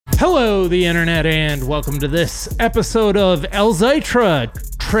Hello, the internet, and welcome to this episode of Elzeitra,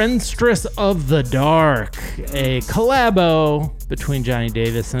 Trendstress of the Dark, a collabo between Johnny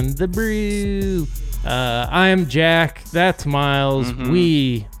Davis and The Brew. I am Jack, that's Miles.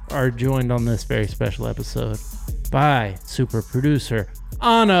 We are joined on this very special episode by super producer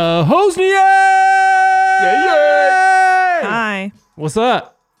Anna Hosnier! Hi. What's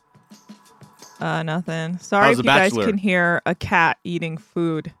up? Nothing. Sorry How's if the you guys Bachelor? can hear a cat eating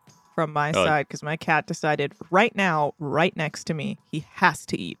food from my side, because my cat decided right now, right next to me, he has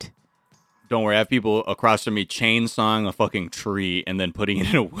to eat. Don't worry, I have people across from me chainsawing a fucking tree and then putting it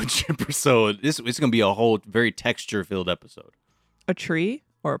in a wood chipper. So it's going to be a whole very texture-filled episode. A tree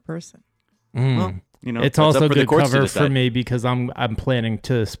or a person? Well, you know, It's that's up also for the good courts to cover for decide. me because I'm planning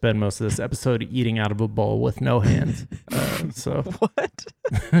to spend most of this episode eating out of a bowl with no hands. So What?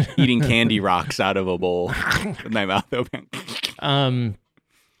 Eating candy rocks out of a bowl with my mouth open.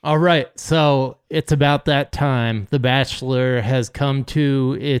 all right, so it's about that time. The Bachelor has come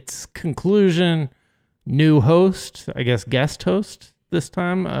to its conclusion. New host, I guess guest host this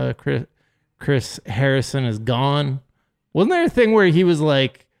time. Chris Harrison is gone. Wasn't there a thing where he was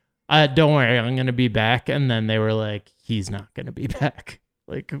like, don't worry, I'm going to be back. And then they were like, he's not going to be back.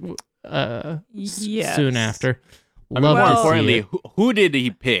 Like, Yes. soon after. I mean, more to see importantly, it. who did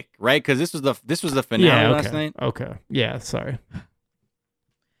he pick, right? Because this was the finale last night. Okay. Yeah, sorry.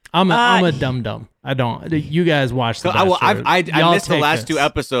 I'm a dum-dum. I don't. You guys watch the So Bachelor. I Y'all missed the take last this. two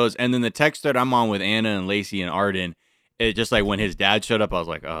episodes, and then the text thread I'm on with Anna and Lacey and Arden, it just like when his dad showed up, I was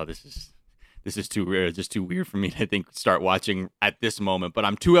like, oh, this is too rare, just too weird for me to think start watching at this moment. But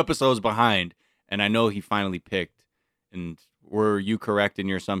I'm 2 episodes behind, and I know he finally picked. And were you correct in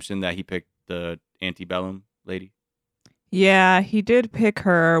your assumption that he picked the antebellum lady? Yeah, he did pick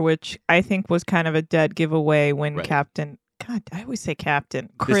her, which I think was kind of a dead giveaway when Right. Captain... God, I always say Captain.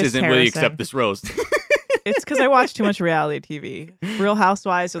 Chris This isn't Harrison. really accept this roast. It's because I watch too much reality TV. Real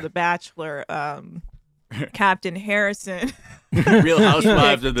Housewives of The Bachelor, Captain Harrison. Real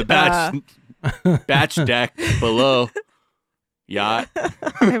Housewives of the batch deck below. Yacht.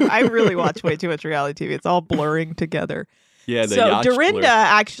 I really watch way too much reality TV. It's all blurring together. Yeah, the So yacht Dorinda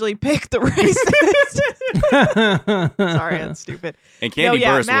actually picked the racist. Sorry, that's stupid. And Candy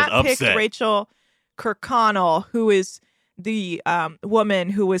Burst Matt was picked upset. Rachel Kirkconnell, who is the woman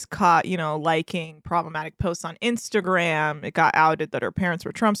who was caught, liking problematic posts on Instagram. It got outed that her parents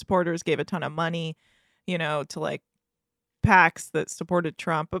were Trump supporters, gave a ton of money, to like PACs that supported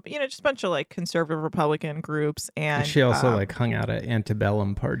Trump, but just a bunch of like conservative Republican groups. And She also like hung out at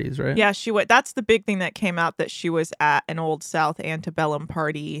antebellum parties, right? yeah, she went. That's the big thing that came out, that she was at an Old South antebellum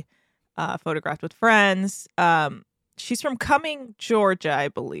party, photographed with friends. She's from Cumming, Georgia, I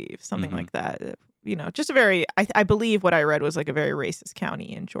believe, something like that. Just a very, I believe what I read was like a very racist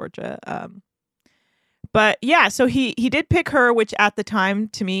county in Georgia. But yeah, so he did pick her, which at the time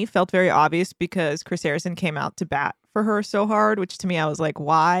to me felt very obvious because Chris Harrison came out to bat for her so hard, which to me I was like,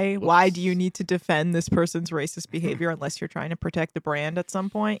 why? Why do you need to defend this person's racist behavior unless you're trying to protect the brand at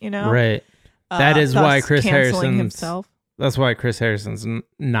some point, Right. That is thus why Chris canceling Harrison's himself. That's why Chris Harrison's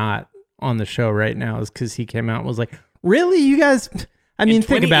not on the show right now, is because he came out and was like, really, you guys? I mean,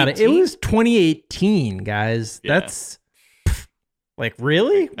 think about it. It 2018? was 2018, guys. Yeah. That's like,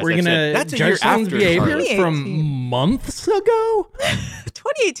 really? As We're I gonna said, that's a year judge someone's after behavior Charlotte. from 2018. months ago?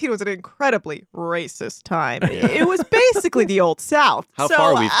 2018 was an incredibly racist time. It was basically the Old South. How so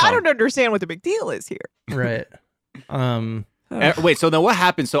far we've I come. don't understand what the big deal is here. Right. Wait, so then what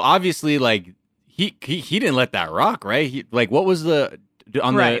happened? So obviously, like he didn't let that rock, right? What was the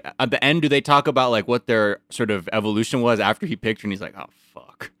Right. at the end? Do they talk about like what their sort of evolution was after he picked her? And he's like, oh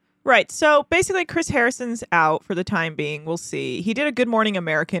fuck. Right. So basically, Chris Harrison's out for the time being. We'll see. He did a Good Morning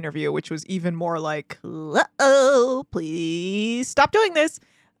America interview, which was even more like, uh-oh, please stop doing this.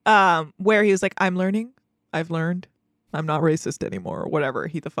 Where he was like, I've learned, I'm not racist anymore, or whatever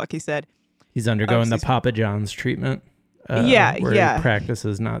the fuck he said. He's undergoing the excuse me. Papa John's treatment. Where Yeah. he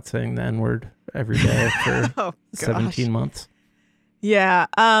practices not saying the N-word every day for Oh, 17 months. Yeah.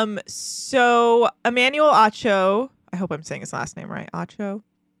 So Emmanuel Acho, I hope I'm saying his last name right, Acho.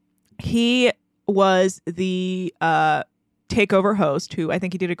 He was the takeover host, who I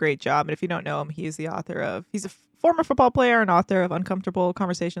think he did a great job. And if you don't know him, he's the author of, he's a former football player and author of Uncomfortable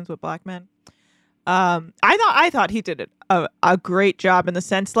Conversations with Black Men. I thought he did a great job, in the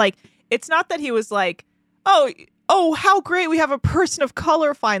sense, like, it's not that he was like, oh, how great, we have a person of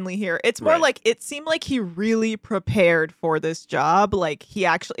color finally here. It's more Right. like, it seemed like he really prepared for this job. Like, he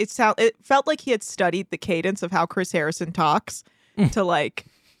actually, it felt like he had studied the cadence of how Chris Harrison talks to, like,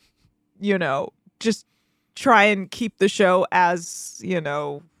 just try and keep the show as,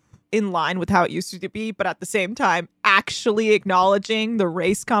 in line with how it used to be, but at the same time, actually acknowledging the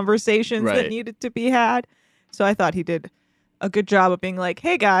race conversations that needed to be had. So I thought he did a good job of being like,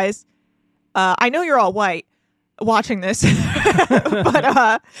 hey guys, I know you're all white watching this,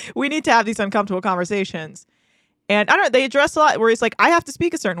 but we need to have these uncomfortable conversations. And I don't know, they address a lot where he's like, I have to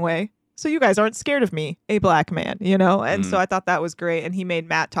speak a certain way, so you guys aren't scared of me, a black man, you know? And so I thought that was great. And he made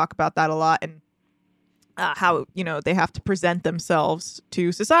Matt talk about that a lot, and how, you know, they have to present themselves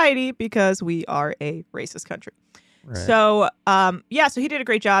to society because we are a racist country. Right. So, so he did a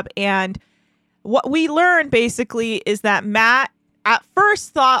great job. And what we learned basically is that Matt at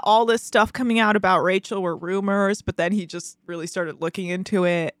first thought all this stuff coming out about Rachel were rumors, but then he just really started looking into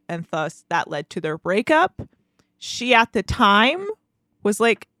it, and thus that led to their breakup. She at the time was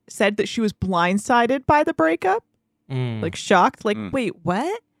like, said that she was blindsided by the breakup, like shocked, like, wait,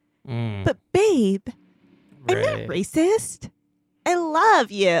 what? But babe, I'm not racist. I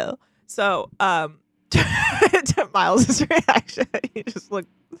love you. So, to Miles' reaction, he just looked.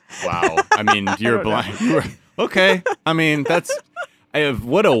 Wow. I mean, you're blind. Okay. I mean,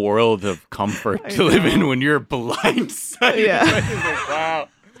 what a world of comfort to live in when you're blindsided. Yeah. Wow.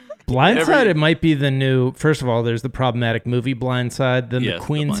 Blindsided might be the new. First of all, there's the problematic movie Blindside. Then the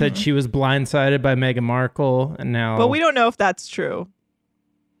Queen said she was blindsided by Meghan Markle, and now. But we don't know if that's true.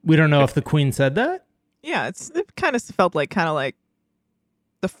 We don't know if the Queen said that. Yeah, it kind of felt like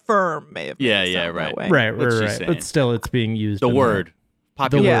the firm may have. Right. Right. But still, it's being used. The word,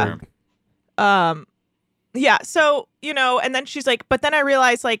 popular term. Yeah. So, you know, and then she's like, but then I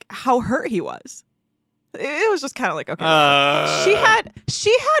realized like how hurt he was. It was just kind of like, okay.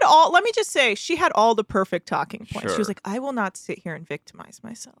 She had all, let me just say, she had all the perfect talking points. Sure. She was like, I will not sit here and victimize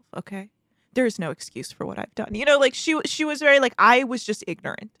myself. Okay. There is no excuse for what I've done. You know, like she was very like, I was just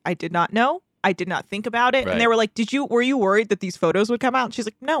ignorant. I did not know. I did not think about it. Right. And they were like, were you worried that these photos would come out? And she's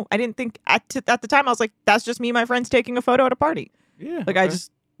like, no, I didn't think at the time. I was like, that's just me and my friends taking a photo at a party. Yeah. Like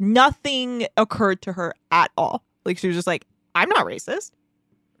nothing occurred to her at all. Like she was just like, I'm not racist.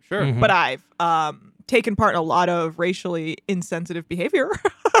 Sure. Mm-hmm. But I've taken part in a lot of racially insensitive behavior.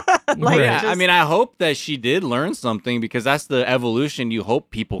 I mean, I hope that she did learn something, because that's the evolution you hope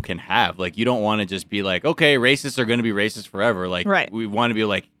people can have. Like, you don't want to just be like, okay, racists are going to be racist forever. Like, we want to be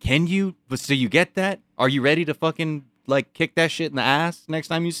like, so you get that? Are you ready to fucking like kick that shit in the ass next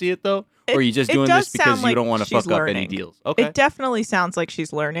time you see it though? Or are you just doing this because you don't want to fuck up any deals? Okay. It definitely sounds like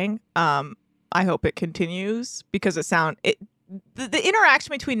she's learning. I hope it continues, because the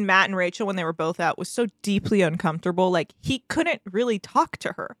interaction between Matt and Rachel when they were both out was so deeply uncomfortable. Like, he couldn't really talk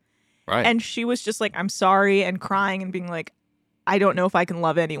to her. Right. And she was just like, I'm sorry, and crying and being like, I don't know if I can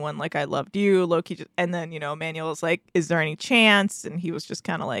love anyone like I loved you. Loki and then, you know, Emmanuel was like, is there any chance? And he was just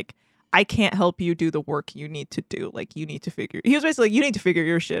kind of like, I can't help you do the work you need to do. Like, he was basically like, you need to figure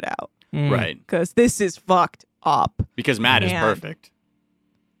your shit out. Right. Because this is fucked up. Because Matt is perfect.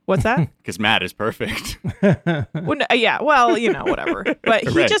 What's that? Because Matt is perfect. Well, you know, whatever. But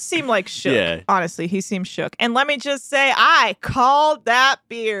he just seemed like shook. Yeah. Honestly, he seemed shook. And let me just say, I called that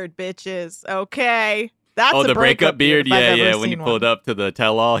beard, bitches. Okay. That's the breakup beard? Yeah. When he pulled up to the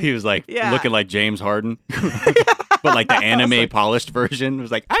tell-all, he was like looking like James Harden. But like the anime polished version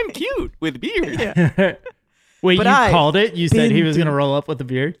was like, I'm cute with beard. Yeah. Wait, you called it? You said he was going to roll up with the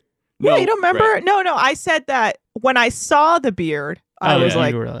beard? Yeah, you don't remember? Right. No, I said that when I saw the beard. I was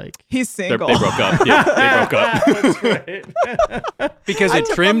like, he's single. They broke up. Yeah, they broke up. That's right. Because a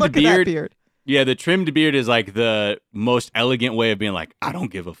trimmed beard. Yeah, the trimmed beard is like the most elegant way of being like, I don't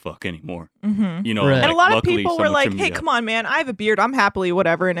give a fuck anymore. Mm-hmm. You know, and a lot of people were like, hey, come on, man, I have a beard. I'm happily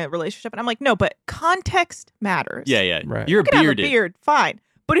whatever in a relationship. And I'm like, no, but context matters. Yeah. Right. You're bearded. Have a beard, fine.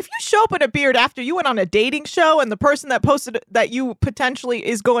 But if you show up in a beard after you went on a dating show and the person that posted that you potentially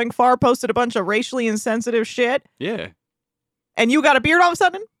is going far posted a bunch of racially insensitive shit. Yeah. And you got a beard all of a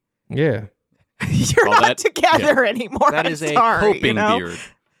sudden? Yeah. You're not together anymore. That is a coping beard.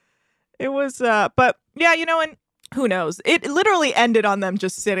 It was, but yeah, you know, and who knows? It literally ended on them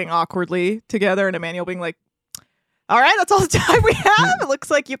just sitting awkwardly together and Emmanuel being like, all right, that's all the time we have. It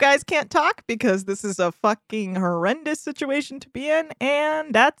looks like you guys can't talk because this is a fucking horrendous situation to be in.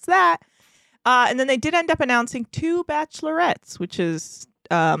 And that's that. And then they did end up announcing 2 bachelorettes, which is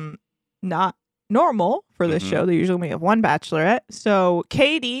not normal for this show. They usually only have 1 bachelorette. So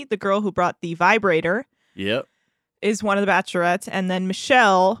Katie, the girl who brought the vibrator, is one of the bachelorettes, and then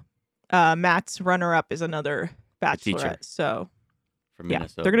Michelle, Matt's runner-up, is another bachelorette. So from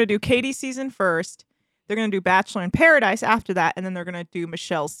Minnesota. They're gonna do Katie's season first. They're gonna do Bachelor in Paradise after that, and then they're gonna do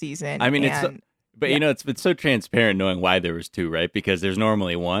Michelle's season. I mean, you know, it's so transparent knowing why there was 2, right? Because there's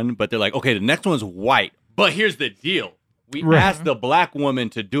normally 1, but they're like, okay, the next one's white, but here's the deal. We asked the black woman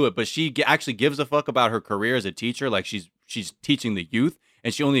to do it, but she actually gives a fuck about her career as a teacher. Like she's teaching the youth,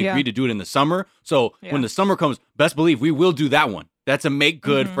 and she only agreed to do it in the summer. So when the summer comes, best believe we will do that one. That's a make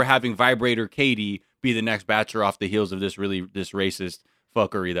good for having Vibrator Katie be the next Bachelor off the heels of this racist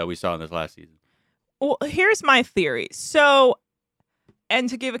fuckery that we saw in this last season. Well, here's my theory. So, and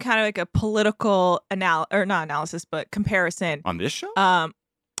to give a kind of like a political not analysis, but comparison on this show.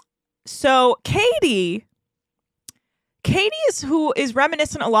 So Katie is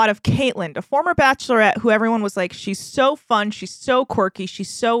reminiscent a lot of Caitlyn, a former Bachelorette who everyone was like, she's so fun, she's so quirky,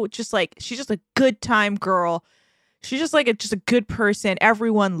 she's just a good time girl. She's just like just a good person.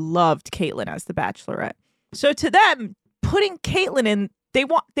 Everyone loved Caitlyn as the Bachelorette. So to them, putting Caitlyn in, they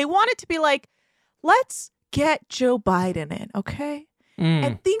want it to be like, let's get Joe Biden in, okay?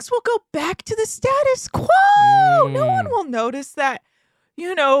 And things will go back to the status quo. No one will notice that,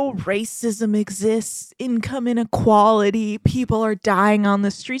 racism exists, income inequality, people are dying on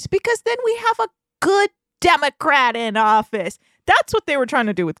the streets, because then we have a good Democrat in office. That's what they were trying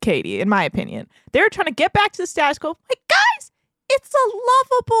to do with Katie, in my opinion. They were trying to get back to the status quo. Like, guys, it's a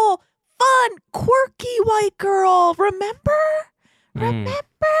lovable, fun, quirky white girl. Remember?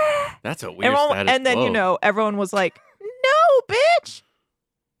 That's a weird status and then, quo. Everyone was like, no, bitch.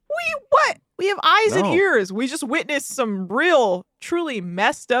 We have eyes and ears. We just witnessed some real, truly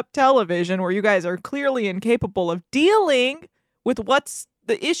messed up television where you guys are clearly incapable of dealing with what's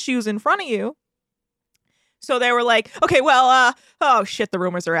the issues in front of you. So they were like, okay, well, oh shit, the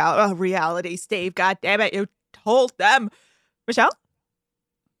rumors are out. Oh, reality, Steve, God damn it, you told them. Michelle?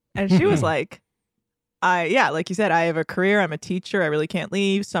 And she was like, like you said, I have a career. I'm a teacher. I really can't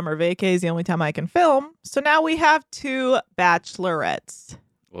leave. Summer vacay is the only time I can film. So now we have 2 bachelorettes.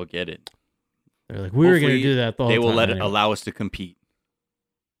 We'll get it. They're like, we were going to do that the whole time. They will allow us to compete.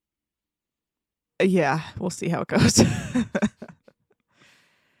 Yeah, we'll see how it goes.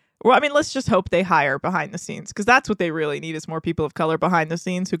 Well, I mean, let's just hope they hire behind the scenes, because that's what they really need is more people of color behind the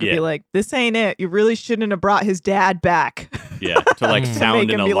scenes who could be like, this ain't it. You really shouldn't have brought his dad back. Yeah, to like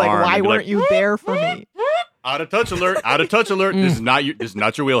sound an alarm. Be like, why weren't you there for me? Out of touch alert. Out of touch alert. This is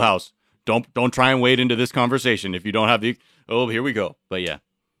not your wheelhouse. Don't try and wade into this conversation if you don't have the. Oh, here we go. But yeah.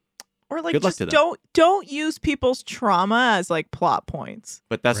 Or like, just don't use people's trauma as like plot points.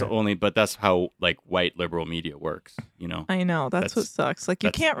 But that's that's how like white liberal media works, I know that's what sucks. Like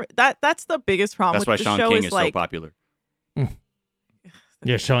you can't. That's the biggest problem. That's why with Sean the show King is like, so popular.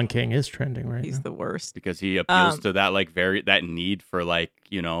 Yeah, Sean King is trending right now. He's the worst because he appeals to that like that need for like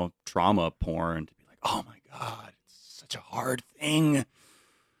trauma porn to be like, oh my god, it's such a hard thing.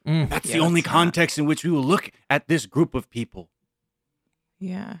 That's the only context in which we will look at this group of people.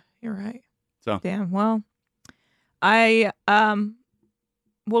 Yeah. You're right. So damn. Well,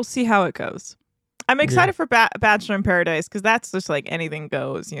 we'll see how it goes. I'm excited for Bachelor in Paradise because that's just like anything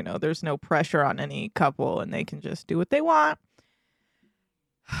goes. There's no pressure on any couple, and they can just do what they want.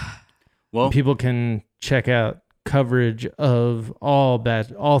 Well, people can check out coverage of all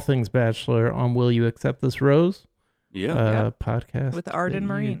things Bachelor on Will You Accept This Rose? Podcast with Arden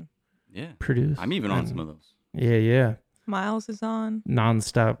Marine. Yeah, produce. I'm even on some of those. Yeah. Miles is on.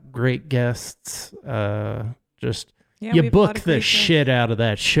 Nonstop great guests. You book the shit out of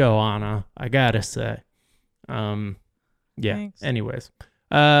that show, Anna. I gotta say. Thanks. Anyways.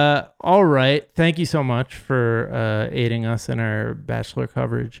 All right. Thank you so much for aiding us in our Bachelor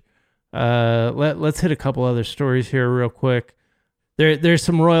coverage. Let's hit a couple other stories here real quick. There's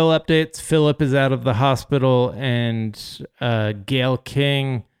some royal updates. Philip is out of the hospital, and Gayle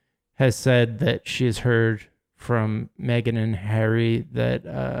King has said that she has heard from Meghan and Harry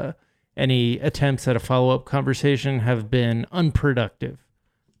that any attempts at a follow-up conversation have been unproductive.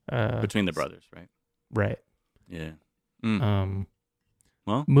 Between the brothers, right? Right. Yeah. Well,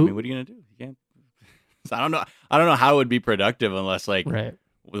 what are you gonna do? You can't. So I don't know how it would be productive unless like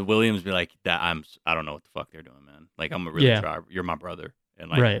with Williams be like that. I don't know what the fuck they're doing, man. Like I'm a really you're my brother,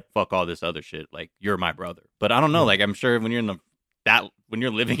 and like fuck all this other shit. Like you're my brother, but I don't know. Like I'm sure when you're when you're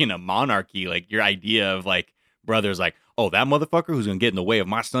living in a monarchy, like your idea of like brother's like, oh, that motherfucker who's gonna get in the way of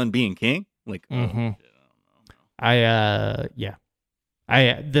my son being king. Like,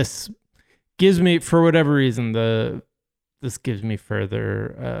 this gives me, for whatever reason, this gives me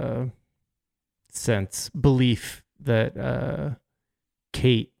further belief that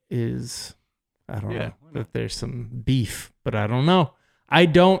Kate is, I don't know, that there's some beef, but I don't know.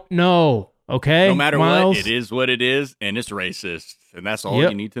 Okay, no matter Miles? what, it is what it is, and it's racist, and that's all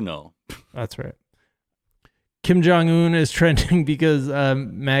you need to know. That's right. Kim Jong-un is trending because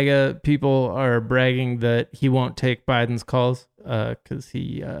MAGA people are bragging that he won't take Biden's calls because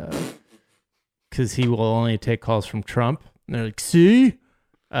he because he will only take calls from Trump. And they're like, see?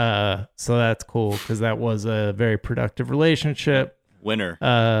 So that's cool because that was a very productive relationship. Winner.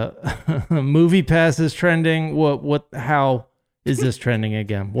 Movie Pass is trending. How is this trending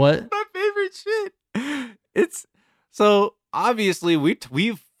again? What? My favorite shit. It's so obviously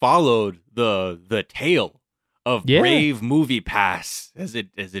we've followed the tale of Brave Movie Pass as it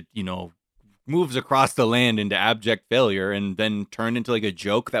moves across the land into abject failure and then turned into like a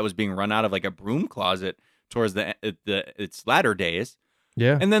joke that was being run out of like a broom closet towards its latter days.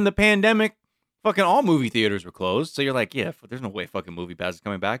 Yeah. And then the pandemic, fucking all movie theaters were closed. So you're like, yeah, there's no way fucking Movie Pass is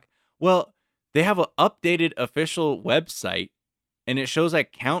coming back. Well, they have an updated official website and it shows a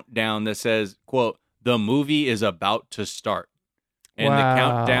countdown that says, quote, the movie is about to start. And the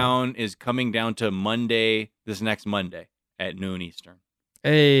countdown is coming down to this next Monday at noon Eastern.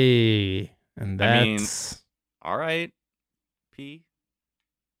 Hey, and that's... all right, P.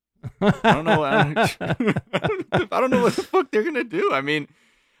 I don't know. I don't know what the fuck they're gonna do. I mean,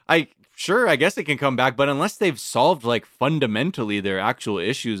 I guess it can come back, but unless they've solved like fundamentally their actual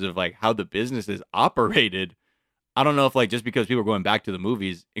issues of like how the business is operated, I don't know if like just because people are going back to the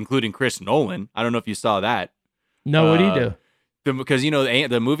movies, including Chris Nolan. I don't know if you saw that. No, what did he do? Because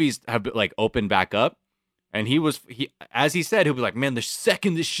the movies have like opened back up, and he as he said, he'll be like, man, the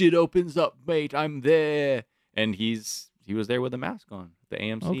second this shit opens up, mate, I'm there, and he was there with a mask on, the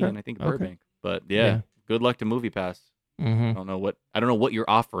AMC and I think Burbank. But yeah, good luck to Movie Pass. Mm-hmm. I don't know what you're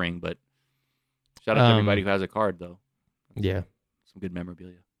offering, but shout out to everybody who has a card though. Yeah, some good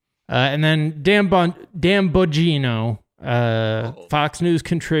memorabilia. And then Dan Bongino, Fox News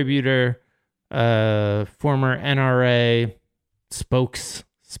contributor, former NRA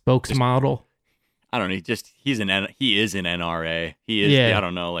spokesmodel. I don't know. He is an NRA. He is. I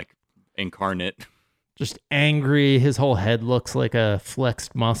don't know, like incarnate. Just angry. His whole head looks like a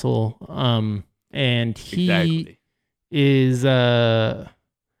flexed muscle. And he is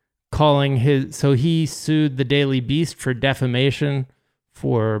calling his. So he sued the Daily Beast for defamation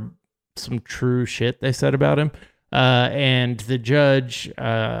for some true shit they said about him. And the judge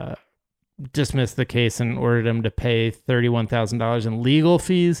dismissed the case and ordered him to pay $31,000 in legal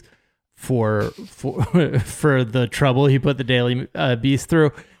fees for the trouble he put the Daily Beast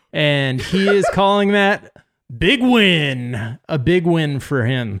through. And he is calling that a big win for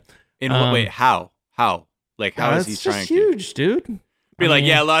him. In what way? How? Like, how is he trying to? That's huge, dude. Be like,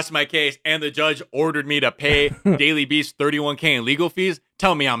 I lost my case, and the judge ordered me to pay Daily Beast $31,000 in legal fees.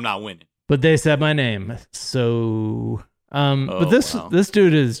 Tell me I'm not winning. But they said my name, so. But this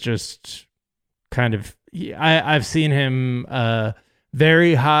dude is just kind of. I've seen him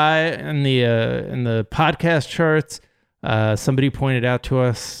very high in the podcast charts. Somebody pointed out to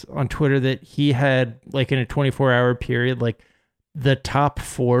us on Twitter that he had, like, in a 24-hour period, like the top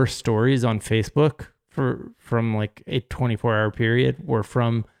 4 stories on Facebook from like a 24-hour period were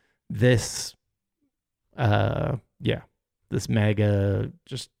from this this MAGA,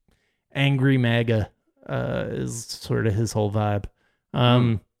 just angry MAGA is sort of his whole vibe.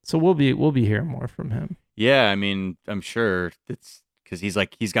 So we'll be hearing more from him. Yeah, I mean, I'm sure it's because he's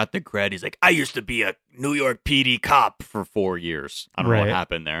got the cred. He's like, I used to be a New York PD cop for 4 years. I don't know what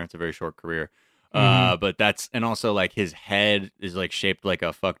happened there. It's a very short career. But and also like his head is like shaped like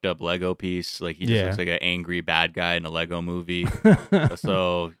a fucked up Lego piece. Like he just looks like an angry bad guy in a Lego movie.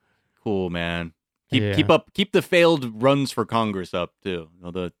 So cool, man. Keep the failed runs for Congress up too.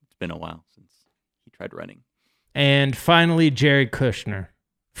 Although it's been a while since he tried running. And finally, Jared Kushner,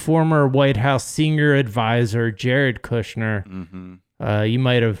 former White House senior advisor, Jared Kushner. Mm-hmm. You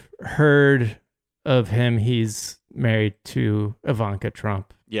might have heard of him. He's married to Ivanka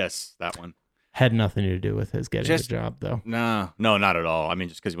Trump. Yes, that one. Had nothing to do with his getting the job, though. No, not at all. I mean,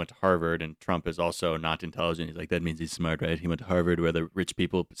 just because he went to Harvard, and Trump is also not intelligent. He's like, that means he's smart, right? He went to Harvard, where the rich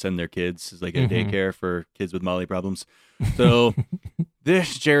people send their kids. It's like a daycare for kids with Molly problems. So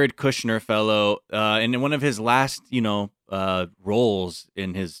this Jared Kushner fellow, in one of his last, roles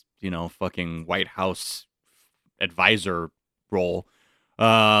in his, fucking White House advisor role,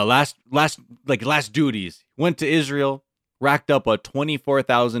 last duties, went to Israel, racked up a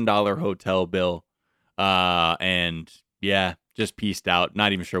 $24,000 hotel bill, and just pieced out.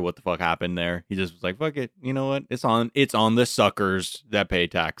 Not even sure what the fuck happened there. He just was like, "Fuck it, you know what? It's on the suckers that pay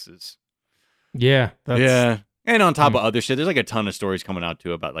taxes." Yeah, and on top of other shit, there's like a ton of stories coming out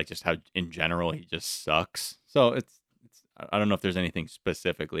too about like just how in general he just sucks. So it's I don't know if there's anything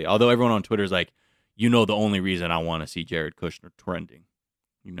specifically. Although everyone on Twitter is like, the only reason I want to see Jared Kushner trending,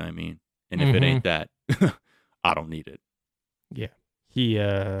 you know what I mean? And if it ain't that, I don't need it. Yeah. He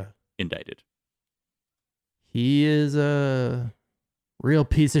indicted. He is a real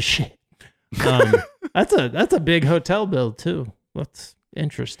piece of shit. That's a big hotel bill too. That's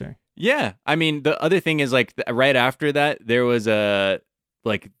interesting. Yeah, I mean, the other thing is like right after that, there was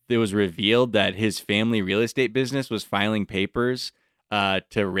revealed that his family real estate business was filing papers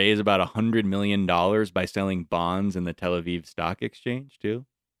to raise about $100 million by selling bonds in the Tel Aviv Stock Exchange too.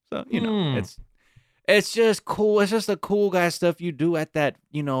 So it's just cool. It's just the cool guy stuff you do at that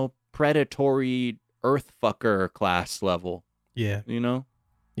predatory earth fucker class level. Yeah.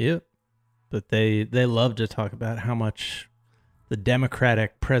 Yep. But they love to talk about how much the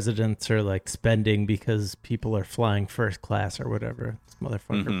Democratic presidents are like spending because people are flying first class or whatever. This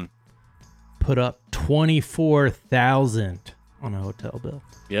motherfucker put up $24,000 on a hotel bill.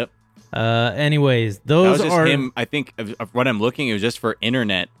 Yep. Anyways, those that was just are him. I think of what I'm looking, it was just for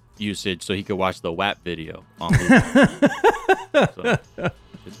internet usage, so he could watch the WAP video on Hulu. So,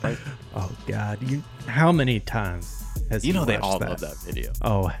 it's perfect. Oh God! How many times has he they watched all that? love that video.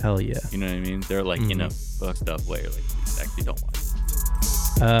 Oh hell yeah! You know what I mean? They're like in a fucked up way. Like you actually don't watch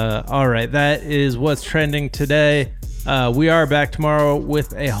it. All right, that is what's trending today. We are back tomorrow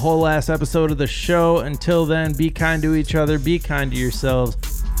with a whole ass episode of the show. Until then, be kind to each other, be kind to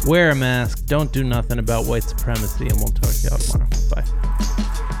yourselves, wear a mask, don't do nothing about white supremacy, and we'll talk to y'all tomorrow.